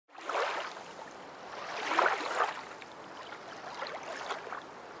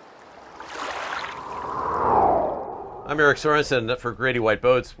I'm Eric Sorensen for Grady-White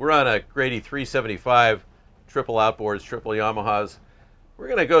Boats. We're on a Grady 375, triple outboards, triple Yamahas. We're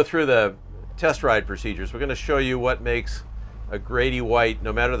going to go through the test ride procedures. We're going to show you what makes a Grady-White,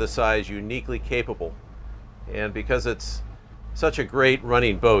 no matter the size, uniquely capable. And because it's such a great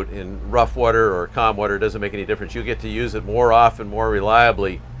running boat in rough water or calm water, it doesn't make any difference. You'll get to use it more often, more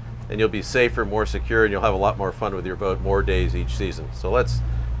reliably, and you'll be safer, more secure, and you'll have a lot more fun with your boat more days each season. So let's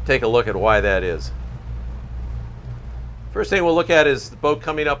take a look at why that is. First thing we'll look at is the boat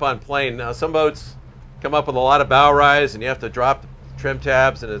coming up on plane. Now, some boats come up with a lot of bow rise and you have to drop the trim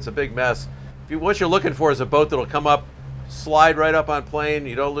tabs and it's a big mess. What you're looking for is a boat that'll come up, slide right up on plane.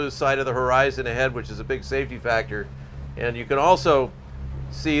 You don't lose sight of the horizon ahead, which is a big safety factor. And you can also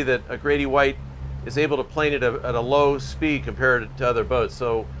see that a Grady-White is able to plane it at a low speed compared to other boats.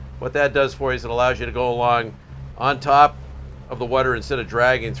 So what that does for you is it allows you to go along on top of the water instead of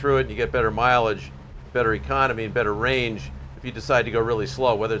dragging through it, and you get better mileage, better economy, and better range if you decide to go really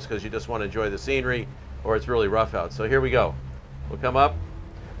slow, whether it's because you just want to enjoy the scenery or it's really rough out. So here we go. We'll come up.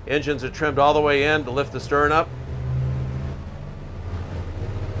 Engines are trimmed all the way in to lift the stern up.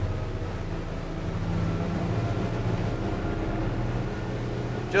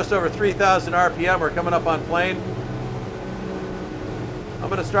 Just over 3,000 RPM, we're coming up on plane. I'm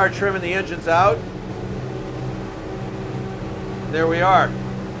going to start trimming the engines out. There we are.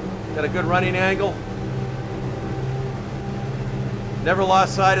 Got a good running angle. Never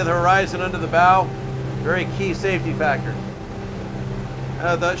lost sight of the horizon under the bow. Very key safety factor.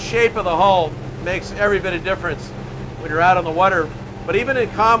 The shape of the hull makes every bit of difference when you're out on the water, but even in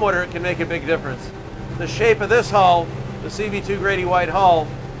calm water it can make a big difference. The shape of this hull, the CV2 Grady-White hull,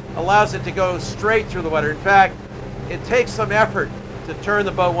 allows it to go straight through the water. In fact, it takes some effort to turn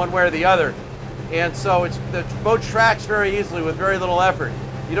the boat one way or the other, and so the boat tracks very easily with very little effort.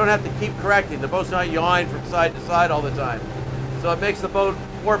 You don't have to keep correcting. The boat's not yawing from side to side all the time. So it makes the boat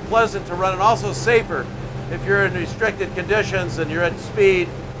more pleasant to run and also safer. If you're in restricted conditions and you're at speed,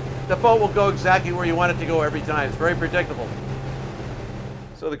 the boat will go exactly where you want it to go every time. It's very predictable.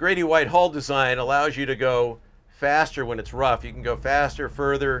 So the Grady-White hull design allows you to go faster when it's rough. You can go faster,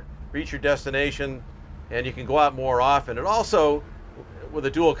 further, reach your destination, and you can go out more often. It also, with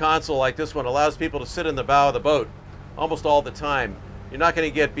a dual console like this one, allows people to sit in the bow of the boat almost all the time. You're not going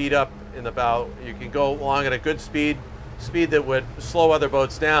to get beat up in the bow. You can go along at a good speed that would slow other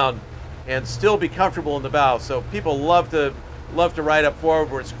boats down and still be comfortable in the bow. So people love to ride up forward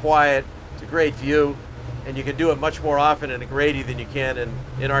where it's quiet, it's a great view, and you can do it much more often in a Grady than you can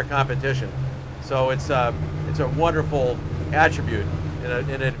in our competition. So it's a wonderful attribute and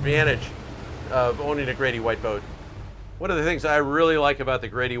an advantage of owning a Grady-White boat. One of the things I really like about the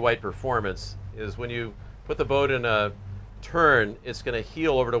Grady-White performance is when you put the boat in a turn, it's going to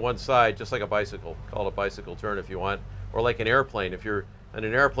heel over to one side just like a bicycle. Call it a bicycle turn if you want, or like an airplane. If you're in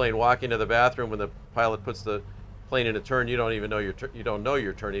an airplane walking to the bathroom when the pilot puts the plane in a turn, you don't even know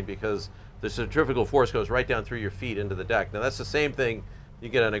you're turning because the centrifugal force goes right down through your feet into the deck. Now that's the same thing you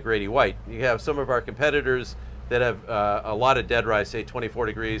get on a Grady-White. You have some of our competitors that have a lot of dead rise, say 24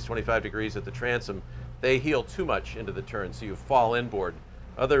 degrees, 25 degrees at the transom. They heel too much into the turn, so you fall inboard.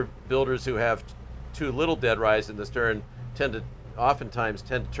 Other builders who have too little dead rise in the stern oftentimes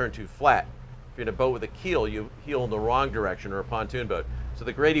tend to turn too flat. If you're in a boat with a keel, you heel in the wrong direction, or a pontoon boat. So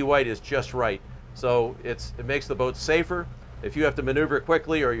the Grady-White is just right. So it makes the boat safer. If you have to maneuver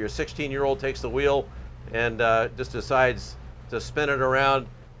quickly, or your 16-year-old takes the wheel and just decides to spin it around,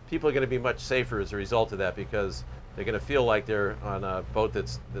 people are going to be much safer as a result of that because they're going to feel like they're on a boat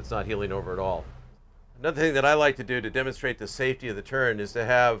that's not heeling over at all. Another thing that I like to do to demonstrate the safety of the turn is to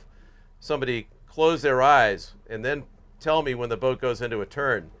have somebody close their eyes and then tell me when the boat goes into a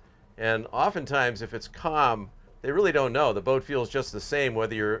turn. And oftentimes, if it's calm, they really don't know. The boat feels just the same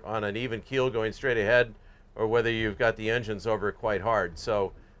whether you're on an even keel going straight ahead or whether you've got the engines over quite hard.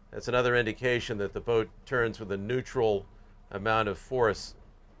 So that's another indication that the boat turns with a neutral amount of force.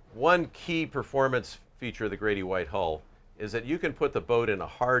 One key performance feature of the Grady-White hull is that you can put the boat in a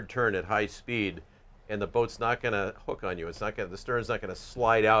hard turn at high speed and the boat's not going to hook on you. The stern's not going to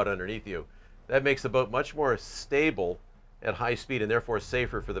slide out underneath you. That makes the boat much more stable at high speed and therefore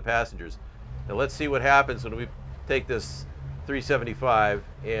safer for the passengers. Now let's see what happens when we take this 375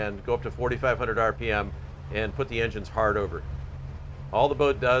 and go up to 4,500 RPM and put the engines hard over. All the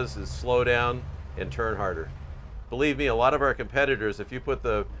boat does is slow down and turn harder. Believe me, a lot of our competitors, if you put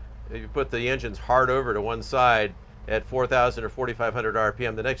the engines hard over to one side at 4,000 or 4,500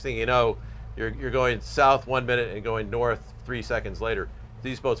 RPM, the next thing you know, you're going south 1 minute and going north 3 seconds later.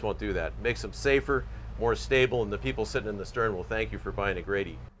 These boats won't do that. It makes them safer, more stable, and the people sitting in the stern will thank you for buying a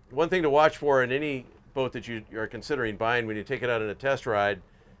Grady. One thing to watch for in any boat that you are considering buying when you take it out on a test ride,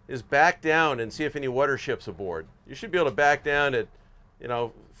 is back down and see if any water ships aboard. You should be able to back down at,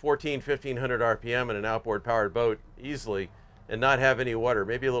 1,500 RPM in an outboard powered boat easily and not have any water.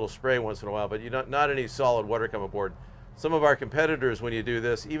 Maybe a little spray once in a while, but not any solid water come aboard. Some of our competitors, when you do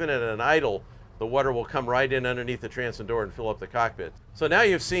this, even at an idle, the water will come right in underneath the transom door and fill up the cockpit. So now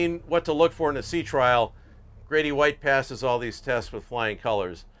you've seen what to look for in a sea trial. Grady-White passes all these tests with flying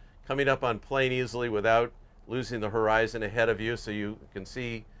colors. Coming up on plane easily without losing the horizon ahead of you so you can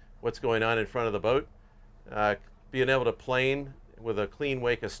see what's going on in front of the boat. Being able to plane with a clean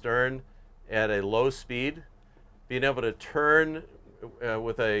wake astern at a low speed. Being able to turn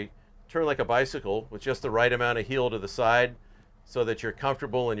turn like a bicycle with just the right amount of heel to the side so that you're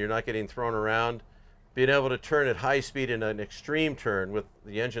comfortable and you're not getting thrown around. Being able to turn at high speed in an extreme turn with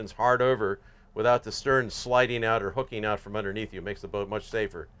the engines hard over without the stern sliding out or hooking out from underneath you. It makes the boat much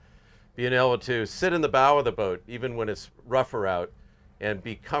safer. Being able to sit in the bow of the boat even when it's rougher out and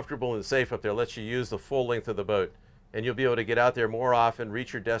be comfortable and safe up there lets you use the full length of the boat. And you'll be able to get out there more often,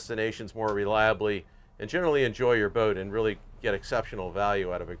 reach your destinations more reliably, and generally enjoy your boat and really get exceptional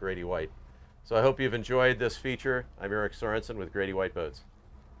value out of a Grady-White. So I hope you've enjoyed this feature. I'm Eric Sorensen with Grady-White Boats.